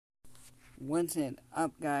What's it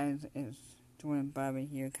up, guys? It's Jordan Barber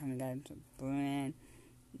here, coming guys to a brand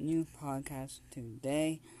new podcast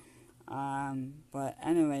today. But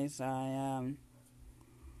anyways,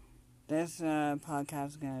 this podcast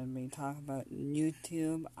is gonna be talking about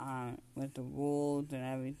YouTube, with the rules and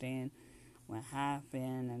everything, what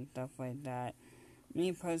happened and stuff like that.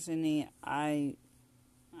 Me personally, I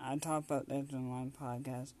talked about this in one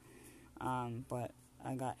podcast, but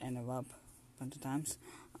I got interrupted a bunch of times.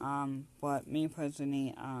 But me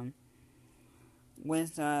personally,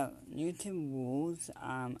 with YouTube rules,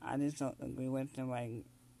 I just don't agree with them. Like,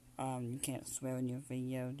 you can't swear in your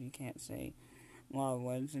videos, you can't say a lot of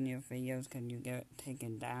words in your videos because you get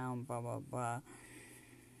taken down, blah blah blah.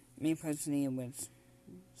 Me personally, with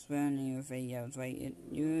swearing in your videos, like,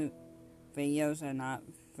 your videos are not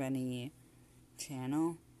for any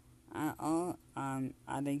channel at all. I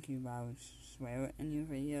think you should swear in your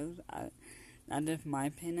videos. Not just my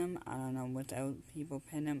opinion. I don't know what else people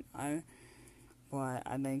opinion are, but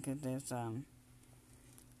I think it's just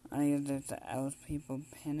else people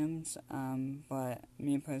opinions. But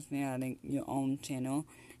me personally, I think your own channel,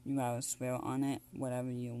 you gotta swear on it, whatever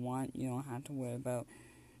you want. You don't have to worry about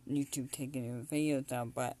YouTube taking your videos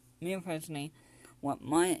down. But me personally, what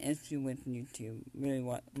my issue with YouTube, really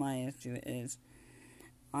what my issue is,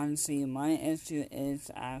 honestly, my issue is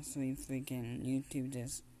actually freaking YouTube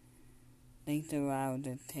just think they're allowed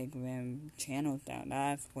to take random channels down.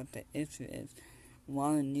 That's what the issue is. A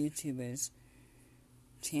lot of YouTubers'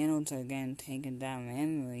 channels are getting taken down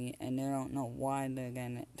randomly, and they don't know why they're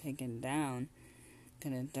getting taken down,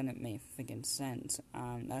 because it doesn't make freaking sense.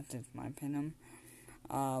 That's just my opinion.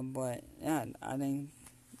 But yeah, I think,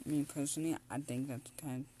 me personally, I think that's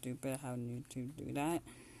kind of stupid how YouTube do that,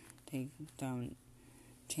 take down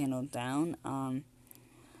channel down.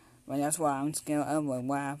 But that's why I'm scared of, like,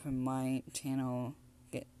 what happened. My channel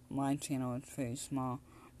is very small.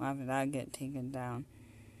 What happened? I get taken down.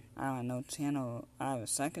 I don't know channel. I have a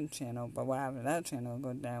second channel, but what happened? That channel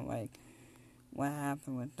go down. Like, what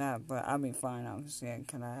happened with that? But I'll be fine, obviously,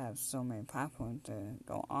 because I have so many platforms to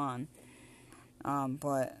go on.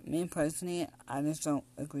 But me personally, I just don't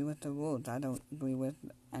agree with the rules. I don't agree with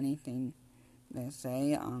anything they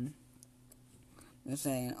say. They're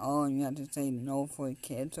saying, oh, you have to say no for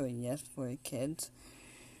kids or yes for kids.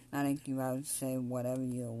 I think you have to say whatever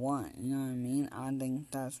you want, you know what I mean? I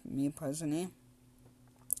think that's me personally.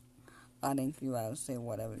 I think you have to say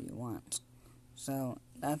whatever you want. So,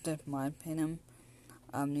 that's just my opinion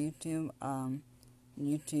on YouTube.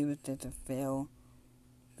 YouTube is just a fail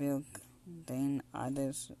thing. A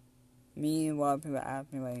lot of people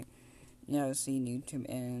ask me, like, you never seen YouTube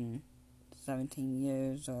in 17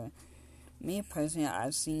 years, or me personally,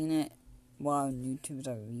 I've seen it while YouTubers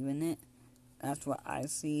are reviewing it. That's what I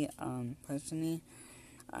see, personally.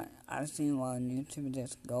 I've seen while YouTubers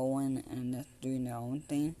just going and just doing their own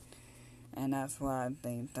thing. And that's why I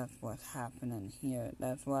think that's what's happening here.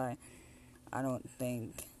 That's why I don't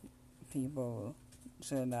think people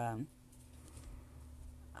should,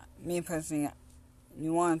 me personally,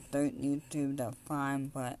 you want to start YouTube, that's fine,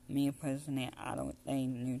 but me personally, I don't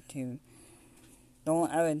think YouTube,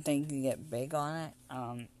 don't ever think you get big on it.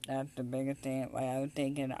 That's the biggest thing. Like, I was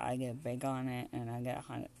thinking I get big on it and I get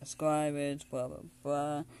 100 subscribers, blah blah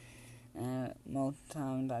blah. And most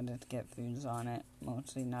times I just get views on it,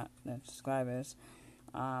 mostly not the subscribers.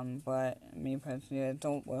 But me personally, I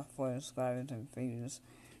don't work for subscribers and views.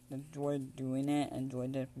 Enjoy doing it, enjoy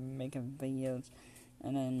just making videos,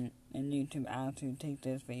 and then in YouTube actually take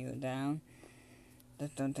this video down.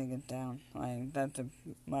 Just don't take it down. Like, that's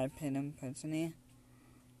my opinion personally.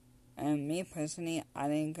 And me personally, I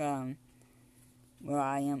think, where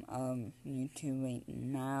I am YouTube right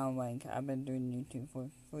now, like, I've been doing YouTube for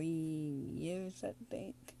 3 years, I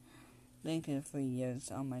think. I think it's 3 years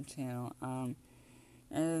on my channel. And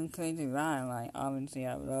it's crazy ride. Like, obviously,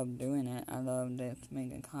 I love doing it. I love just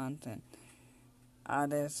making content. I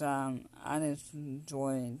just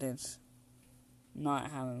enjoy this not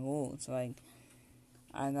having rules. Like,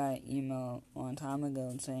 I got an email a long time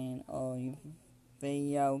ago saying, oh, your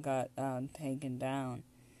video got taken down.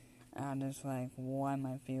 And I'm just like, why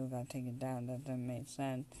my video got taken down? That doesn't make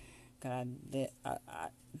sense. Because I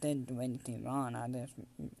didn't do anything wrong. I just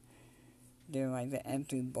did, like, the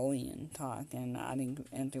anti-bullying talk. And I think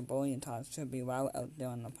anti-bullying talk should be allowed out there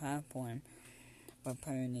on the platform. But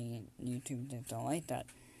apparently, YouTube just don't like that.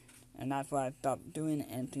 And that's why I stopped doing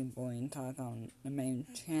anti-bullying talk on the main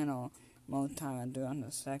channel. Most time I do it on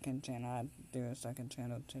the second channel. I do a second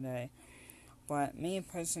channel today. But me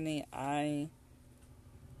personally, I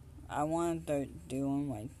want to start doing,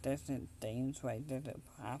 like, different things, like different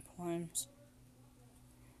platforms.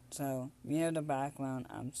 So, if you hear the background,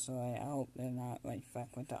 I'm sorry. I hope they're not like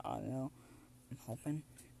fuck with the audio. I'm hoping.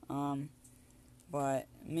 But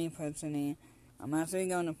me personally, I'm actually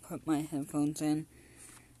going to put my headphones in.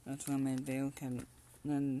 That's what I'm going to do, because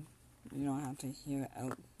then you don't have to hear it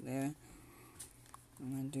out there. I'm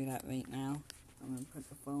going to do that right now. I'm going to put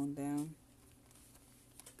the phone down,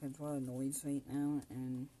 because we're in noise right now,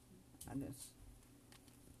 and I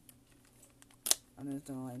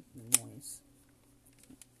don't like the noise.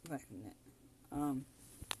 Wrecking it.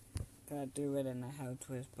 Gotta do it in the house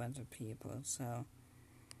with a bunch of people, so.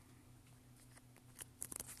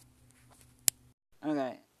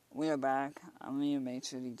 Okay, we are back. I'm gonna make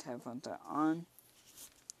sure these headphones are on.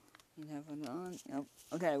 Yep.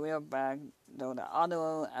 Okay, we are back. Though the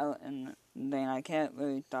audio out, and then I can't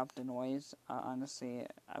really stop the noise. Honestly,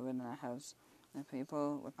 I live in a house with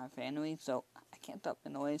people, with my family, so I can't stop the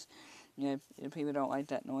noise. If people don't like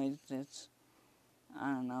that noise, I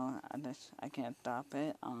don't know. I can't stop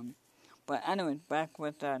it. But anyway, back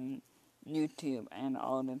with YouTube and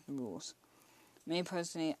all the rules. Me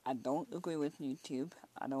personally, I don't agree with YouTube.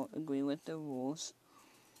 I don't agree with the rules.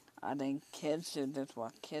 I think kids should just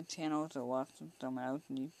watch kid channels or watch someone else's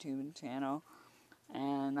YouTube channel.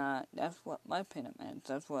 And that's what my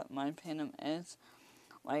opinion is.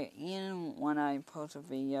 Like, even when I post a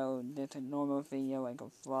video, just a normal video, like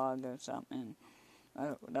a vlog or something,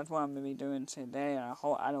 that's what I'm going to be doing today. And I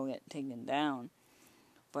hope I don't get taken down.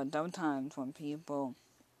 But sometimes when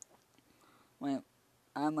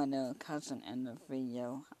I'm a little cousin in the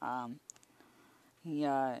video, and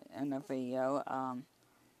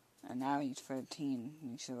now he's 13,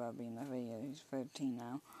 he should have been in the video, he's 13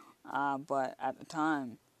 now, but at the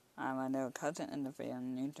time, my little cousin in the video,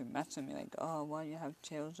 and he to message me like, oh, why you have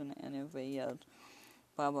children in your videos,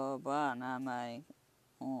 blah, blah, blah, and I'm like,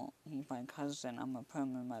 oh, he's my cousin, I'm gonna put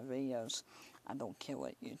him in my videos, I don't care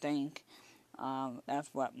what you think. That's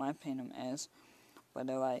what my opinion is. But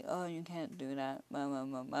they're like, oh, you can't do that, blah, blah,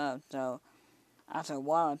 blah, blah. So, after a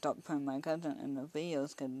while, I stopped putting my cousin in the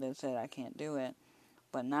videos because they said I can't do it.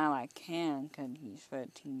 But now I can, because he's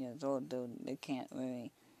 13 years old, dude. They can't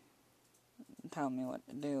really tell me what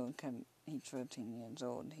to do, because he's 13 years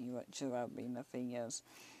old. He should out be in the videos,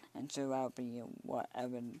 and should out be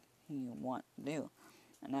whatever he wants to do.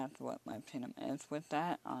 And that's what my opinion is with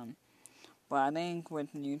that. But I think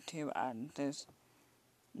with YouTube,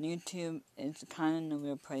 YouTube is kind of in a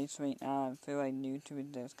weird place right now. I feel like YouTube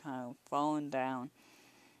is just kind of falling down.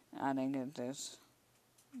 I think it's just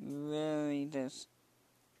really just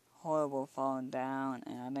horrible falling down.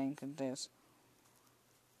 And I think it's just,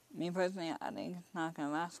 me personally, I think it's not going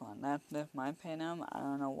to last long. That's just my opinion. I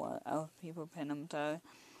don't know what else people's opinions are.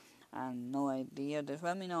 I have no idea. Just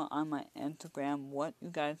let me know on my Instagram what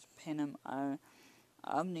you guys' opinions are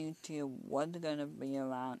of YouTube, what's going to be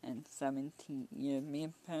around in 17 years. Me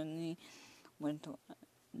personally, when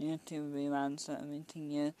YouTube be around 17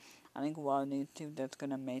 years, I think a lot of YouTube that's going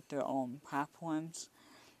to make their own platforms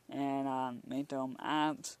and make their own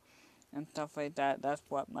apps and stuff like that. That's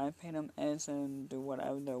what my opinion is, and do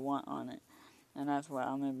whatever they want on it. And that's what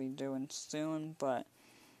I'm going to be doing soon. But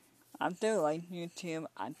I still like YouTube.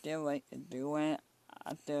 I still like to do it.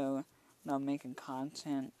 I still love making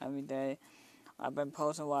content every day. I've been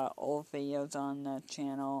posting a lot of old videos on the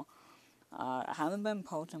channel. I haven't been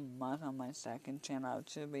posting much on my second channel. I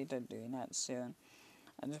should be doing that soon.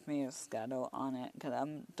 I just made a schedule on it because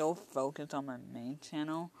I'm so focused on my main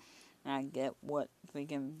channel. And I get what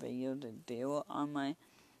freaking video to do on my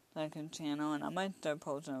second channel. And I might start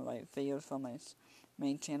posting like videos from my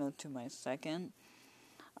main channel to my second.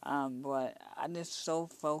 But I'm just so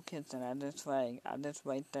focused, and I just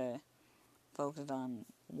like to focus on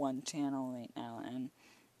one channel right now, and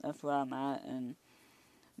that's where I'm at. And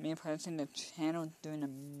me personally, the channel is doing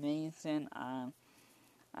amazing.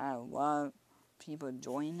 I love people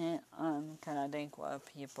joining it, because I think a lot of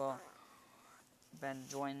people been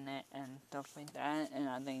joining it and stuff like that, and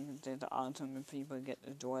I think it's awesome if people get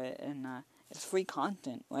to join it, and it's free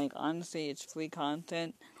content. Like, honestly, it's free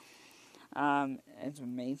content. It's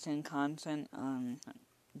amazing content,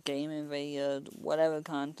 gaming videos, whatever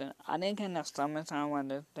content. I think in the summertime when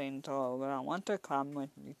this thing's all over, I want to come with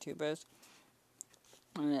YouTubers.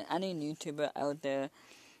 Any YouTuber out there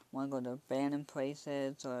want to go to abandoned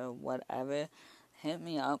places or whatever, hit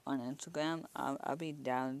me up on Instagram. I'll be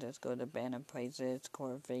down to just go to abandoned places,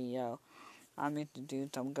 record a video. I need to do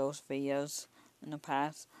some ghost videos in the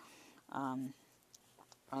past. I'll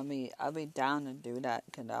be down to do that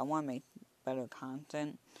because I want to make better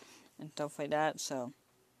content and stuff like that. So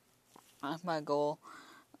that's my goal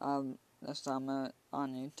this summer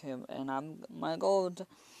on YouTube, and my goal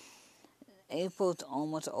April's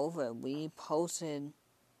almost over. We posted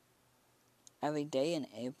every day in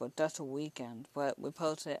April. That's a weekend, but we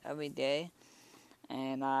posted every day,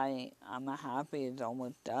 and I'm happy it's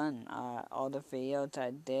almost done. All the videos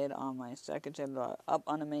I did on my second channel are up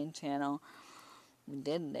on the main channel. We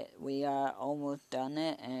did it. We are almost done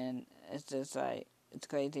it, and it's just like, it's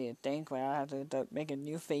crazy to think where I have to start making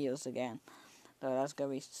new videos again. So that's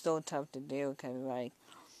gonna be so tough to do, because like,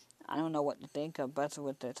 I don't know what to think of, but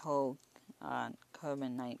with this whole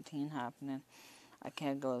COVID-19 happening. I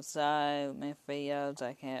can't go outside make videos.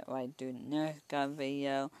 I can't like do Nerf gun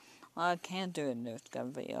video. Well, I can do a Nerf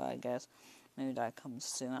gun video, I guess. Maybe that comes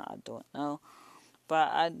soon. I don't know.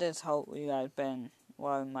 But I just hope you guys been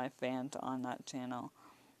one of my fans on that channel.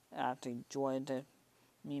 Actually enjoyed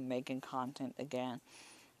me making content again.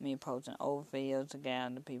 Me posting old videos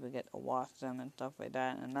again. The people get to watch them and stuff like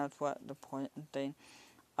that. And that's what the important thing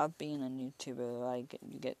of being a YouTuber. Like,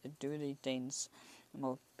 you get to do these things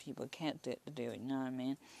most people can't get to do, you know what I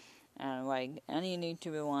mean? And like, any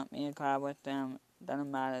YouTuber want me to collab with them, doesn't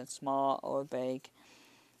matter, small or big,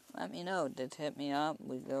 let me know. Just hit me up.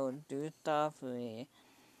 We go do stuff. We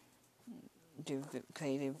do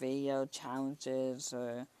crazy video challenges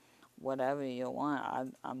or whatever you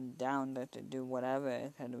want. I'm down to do whatever.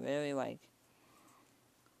 Cause really, like,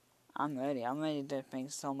 I'm ready. I'm ready to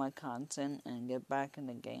make so much content and get back in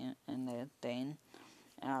the game and the thing.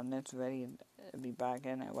 And I'm just ready to be back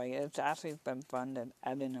in it. Like, it's actually been fun to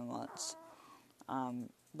editing once.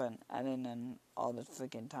 Been editing all the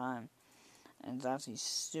freaking time. And it's actually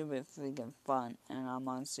super freaking fun. And I'm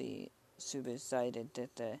honestly super excited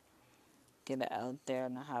to get it out there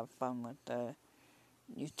and have fun with the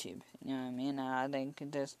YouTube. You know what I mean? And I think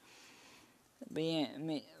just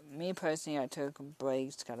me personally, I took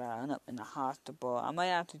breaks because I ended up in the hospital. I might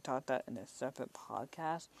actually talk that in a separate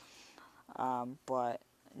podcast. But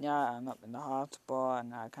yeah, I ended up in the hospital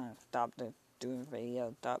and I kind of stopped doing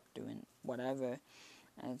videos, stopped doing whatever.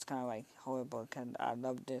 And it's kind of like horrible because I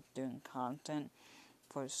love just doing content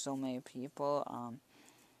for so many people.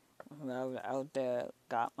 Whoever out there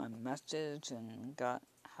got my message and got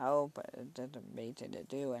help, it's just amazing to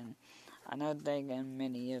do. And I know that in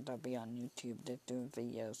many years I'll be on YouTube just doing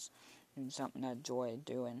videos, doing something I enjoy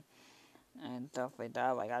doing and stuff like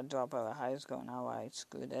that. Like, I dropped out of high school and I'm like,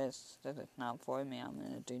 screw this is not for me. I'm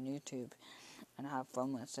gonna do YouTube and have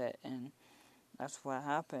fun with it. And that's what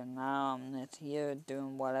happened. Now I'm just here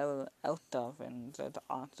doing whatever else stuff, and it's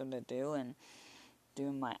awesome to do. And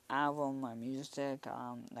doing my album, my music,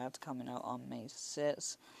 that's coming out on May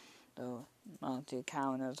 6th. The monthly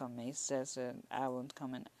calendars on May 6th. The album's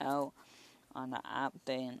coming out on the app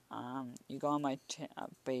thing. You go on my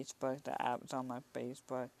Facebook. The app's on my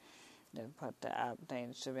Facebook. They put the app thing.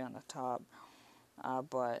 It should be on the top.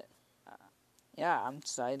 But yeah, I'm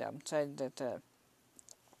excited. I'm excited to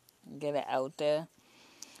get it out there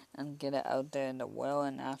and get it out there in the world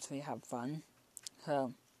and actually have fun.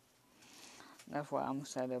 So that's what I'm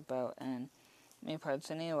excited about. And me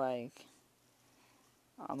personally, like,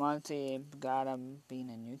 I'm honestly glad I'm being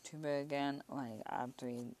a YouTuber again. Like,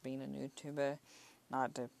 after being a YouTuber,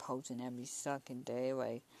 not just posting every second day.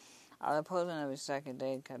 Like, I was posting every second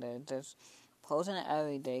day because it's just posting it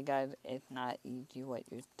every day, guys. It's not easy what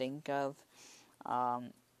you think of.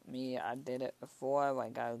 I did it before.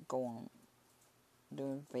 Like, I go on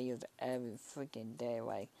doing videos every freaking day.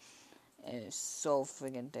 Like, it's so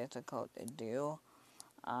freaking difficult to do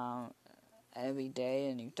every day,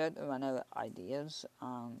 and you start to run out of ideas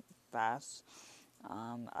fast.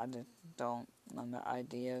 I just don't remember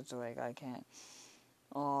ideas. Like, I can't.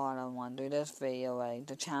 Oh, I don't want to do this video, like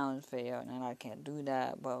the challenge video, and then I can't do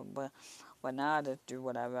that. But now I just do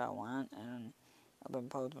whatever I want, and I've been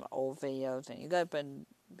posting old videos, and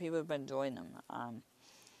people have been enjoying them.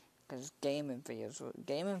 Because gaming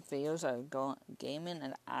videos are gaming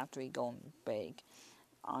and actually going big.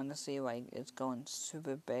 Honestly, like, it's going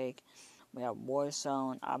super big. We have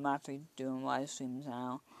Warzone. I'm actually doing live streams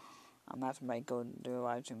now. I'm actually might go do a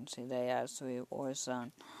live stream today, actually,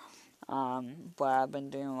 Warzone. But I've been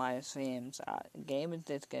doing live streams. Gaming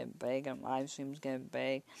just getting big, and live streams getting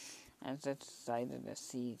big. And it's just excited to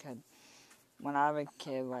see, because when I was a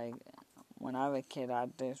kid, I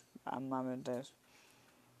remember this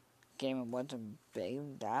gaming wasn't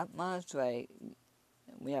big that much. Like,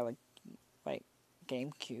 we have like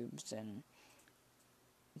GameCubes and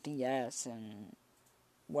DS and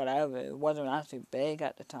whatever. It wasn't actually big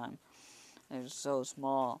at the time. It was so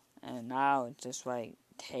small, and now it's just like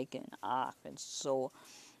taking off. It's so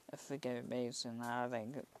freaking amazing. Now I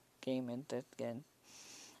think gaming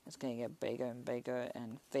it's gonna get bigger and bigger.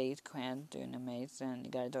 And FaZe Clan doing amazing. You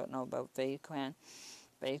guys don't know about FaZe Clan?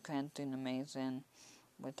 face can't do amazing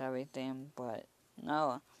with everything, but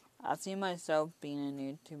no, I see myself being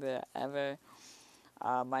a YouTuber ever.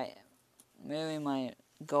 My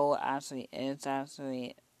goal actually is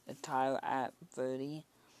retire at 30,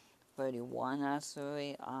 31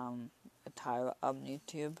 actually, retire of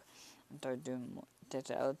YouTube and start doing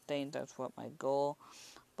digital things. That's what my goal.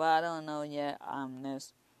 But I don't know yet. I'm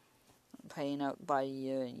just paying up by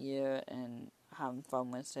year and having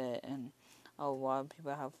fun with it, and a lot of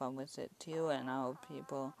people have fun with it too, and I hope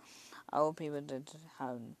people to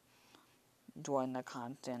have join the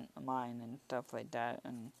content of mine and stuff like that,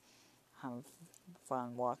 and have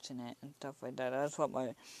fun watching it and stuff like that. That's what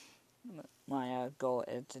my goal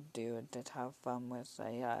is to do, to have fun with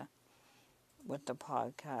the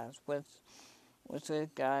podcast, with this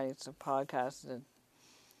guys. The podcast is,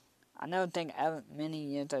 I never think ever many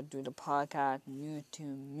years I do the podcast,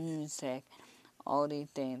 YouTube, music, all these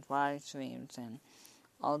things, live streams, and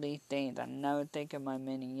all these things. I never think in my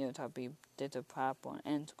many years I'll be digital platform,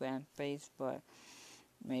 Instagram, Facebook,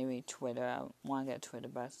 maybe Twitter. I want to get Twitter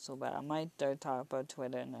back so bad. I might start talk about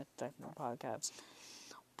Twitter in the second podcast.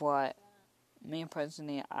 But me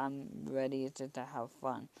personally, I'm ready to have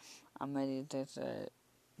fun. I'm ready to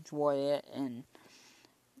enjoy it and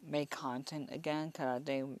make content again, because I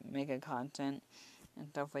think making content and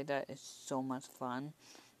stuff like that is so much fun.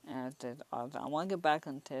 And it's just awesome. I want to get back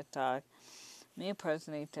on TikTok. Me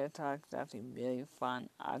personally, TikTok is actually really fun.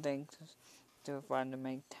 I think it's too fun to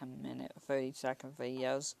make 10-minute, 30-second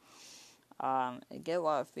videos. It get a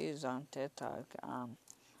lot of views on TikTok.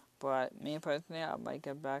 But me personally, I might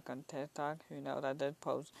get back on TikTok. Who knows? I did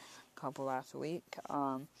post a couple last week.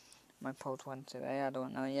 Might post one today. I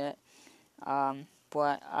don't know yet.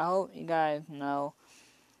 But I hope you guys know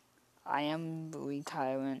I am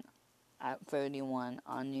retiring at 31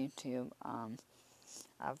 on YouTube.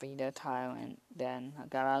 I'll be retiring then. I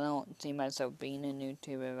don't see myself being a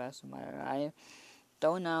YouTuber the rest of my life.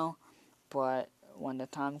 Don't know, but when the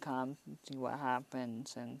time comes, see what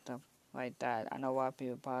happens and stuff like that. I know a lot of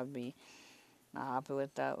people probably be not happy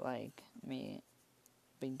with that, like me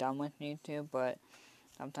be done with YouTube, but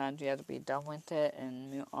sometimes you have to be done with it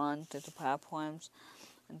and move on to the platforms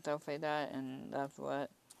and stuff like that, and that's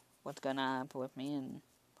what's gonna happen with me, and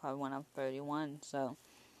probably when I'm 31. So,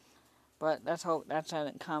 but let's hope that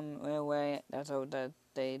doesn't come right away. Let's hope that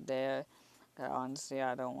stay there. Cause honestly,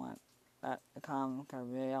 I don't want that to come. Cause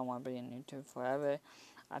really, I want to be in YouTube forever.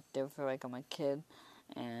 I still feel like I'm a kid,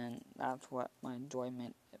 and that's what my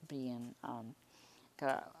enjoyment being.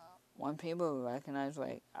 Cause when people recognize,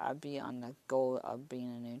 like, I'd be on the goal of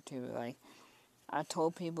being a YouTuber. Like, I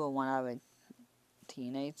told people when I was a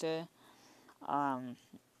teenager,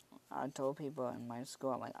 I told people in my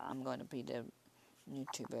school, I'm like, I'm going to be the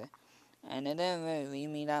YouTuber. And it didn't really read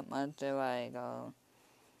me that much. They're like, oh,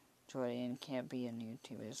 Jordan can't be a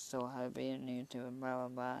YouTuber. It's so hard to be a YouTuber, blah, blah,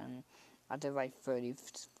 blah. And I did like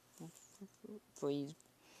 36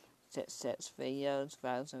 videos,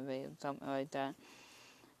 1,000 videos, something like that.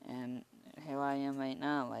 And here I am right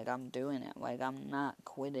now. Like, I'm doing it. Like, I'm not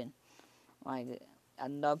quitting. Like, I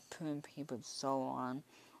love putting people so on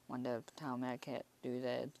when they tell me I can't do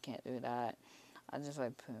this, can't do that. I just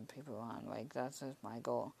like putting people on. Like, that's just my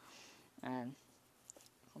goal. And,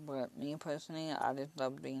 but me personally, I just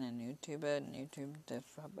love being a YouTuber. YouTube is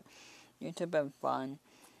fun.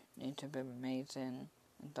 YouTube is amazing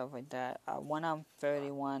and stuff like that. When I'm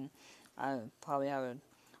 31, I'll probably have a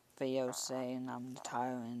video saying I'm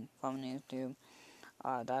retiring from YouTube.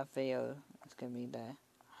 That video is gonna be the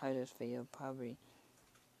hardest video probably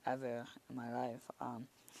ever in my life.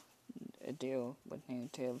 A deal with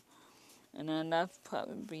YouTube, and then that's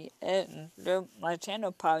probably it. My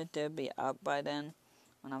channel probably will be up by then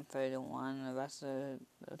when I'm 31. The rest of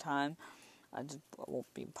the time, I just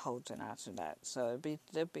won't be posting after that. So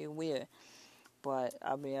it'd be weird, but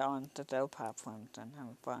I'll be on the other platforms and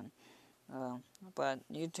having fun. But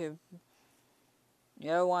YouTube,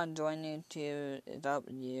 you ever want to join YouTube, it's up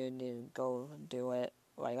to you to go do it.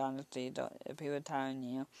 Like, honestly, if people are telling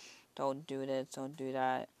you, don't do this, don't do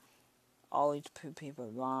that, always put people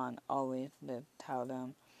wrong, always tell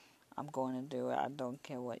them, I'm going to do it, I don't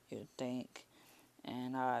care what you think.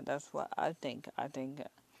 And that's what I think. I think,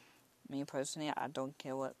 me personally, I don't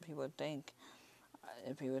care what people think.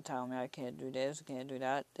 If people tell me I can't do this, can't do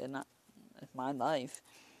that, then it's my life.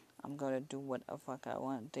 I'm going to do what the fuck I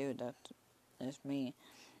want to do. That's me.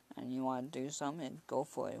 And you want to do something, go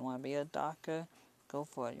for it. You want to be a doctor, go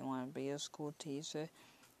for it. You want to be a school teacher,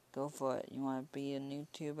 go for it. You want to be a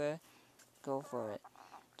YouTuber, go for it.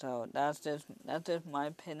 So that's just my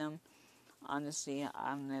opinion. Honestly,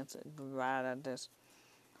 I'm just glad I just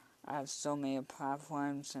I have so many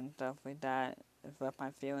platforms and stuff like that with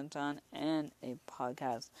my feelings on, and a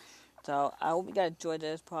podcast. So I hope you guys enjoyed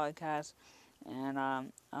this podcast, and I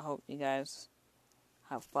hope you guys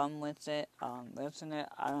have fun with it, listen it,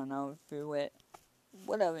 I don't know, through it,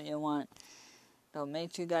 whatever you want. So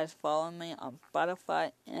make sure you guys follow me on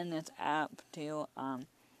Spotify and this app too, and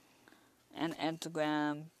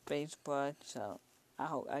Instagram, Facebook. So I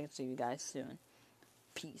hope I can see you guys soon.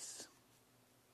 Peace.